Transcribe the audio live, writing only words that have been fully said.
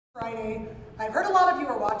Friday. I've heard a lot of you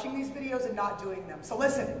are watching these videos and not doing them. So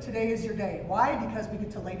listen, today is your day. Why? Because we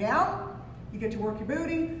get to lay down, you get to work your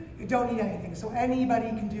booty, you don't need anything. So anybody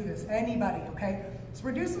can do this, anybody, okay? So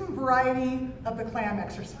we're doing some variety of the clam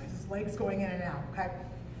exercises, legs going in and out, okay?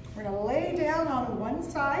 We're gonna lay down on one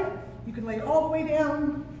side. You can lay all the way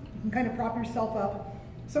down. You can kind of prop yourself up.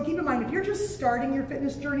 So keep in mind, if you're just starting your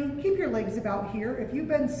fitness journey, keep your legs about here. If you've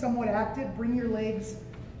been somewhat active, bring your legs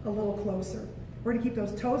a little closer. We're gonna keep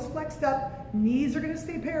those toes flexed up, knees are gonna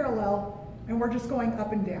stay parallel, and we're just going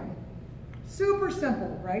up and down. Super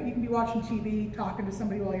simple, right? You can be watching TV, talking to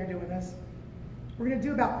somebody while you're doing this. We're gonna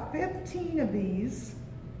do about 15 of these,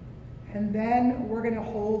 and then we're gonna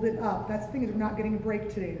hold it up. That's the thing, is we're not getting a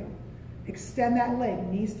break today though. Extend that leg,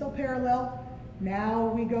 knees still parallel. Now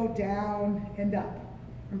we go down and up.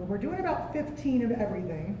 Remember, we're doing about 15 of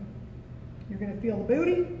everything. You're gonna feel the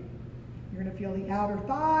booty, you're gonna feel the outer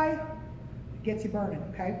thigh, gets you burning,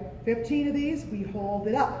 okay? 15 of these, we hold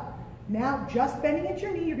it up. Now, just bending at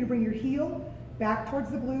your knee, you're gonna bring your heel back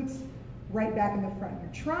towards the glutes, right back in the front.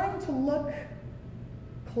 You're trying to look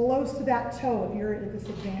close to that toe if you're at this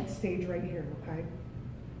advanced stage right here, okay?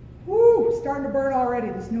 Woo, starting to burn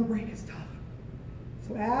already. This no break is tough.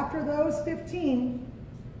 So after those 15,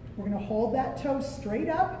 we're gonna hold that toe straight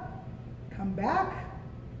up, come back,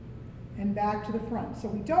 and back to the front. So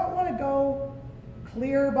we don't wanna go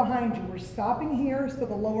clear behind you. We're stopping here so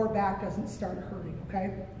the lower back doesn't start hurting,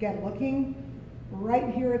 okay? Again, looking right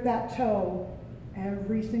here at that toe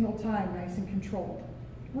every single time, nice and controlled.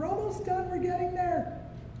 We're almost done, we're getting there.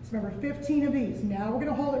 So remember, 15 of these. Now we're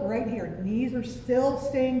gonna hold it right here. Knees are still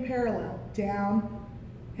staying parallel, down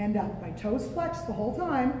and up. My toes flexed the whole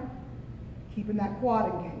time, keeping that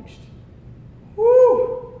quad engaged.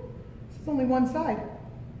 Woo! This is only one side.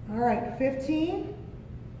 All right, 15.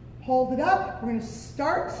 Hold it up. We're going to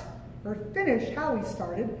start or finish how we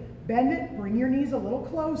started. Bend it, bring your knees a little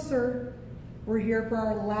closer. We're here for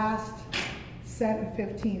our last set of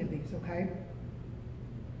 15 of these, okay?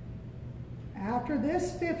 After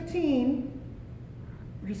this 15,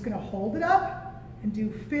 we're just going to hold it up and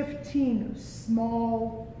do 15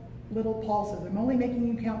 small little pulses. I'm only making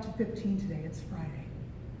you count to 15 today. It's Friday.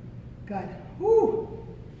 Good. Woo!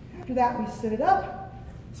 After that, we sit it up.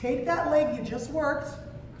 Take that leg you just worked.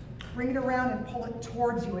 Bring it around and pull it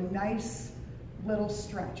towards you, a nice little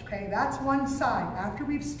stretch, okay? That's one side. After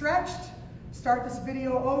we've stretched, start this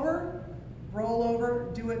video over, roll over,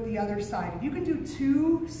 do it the other side. If you can do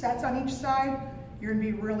 2 sets on each side, you're gonna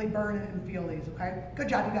be really burning and feel these, okay? Good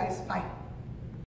job, you guys. Bye.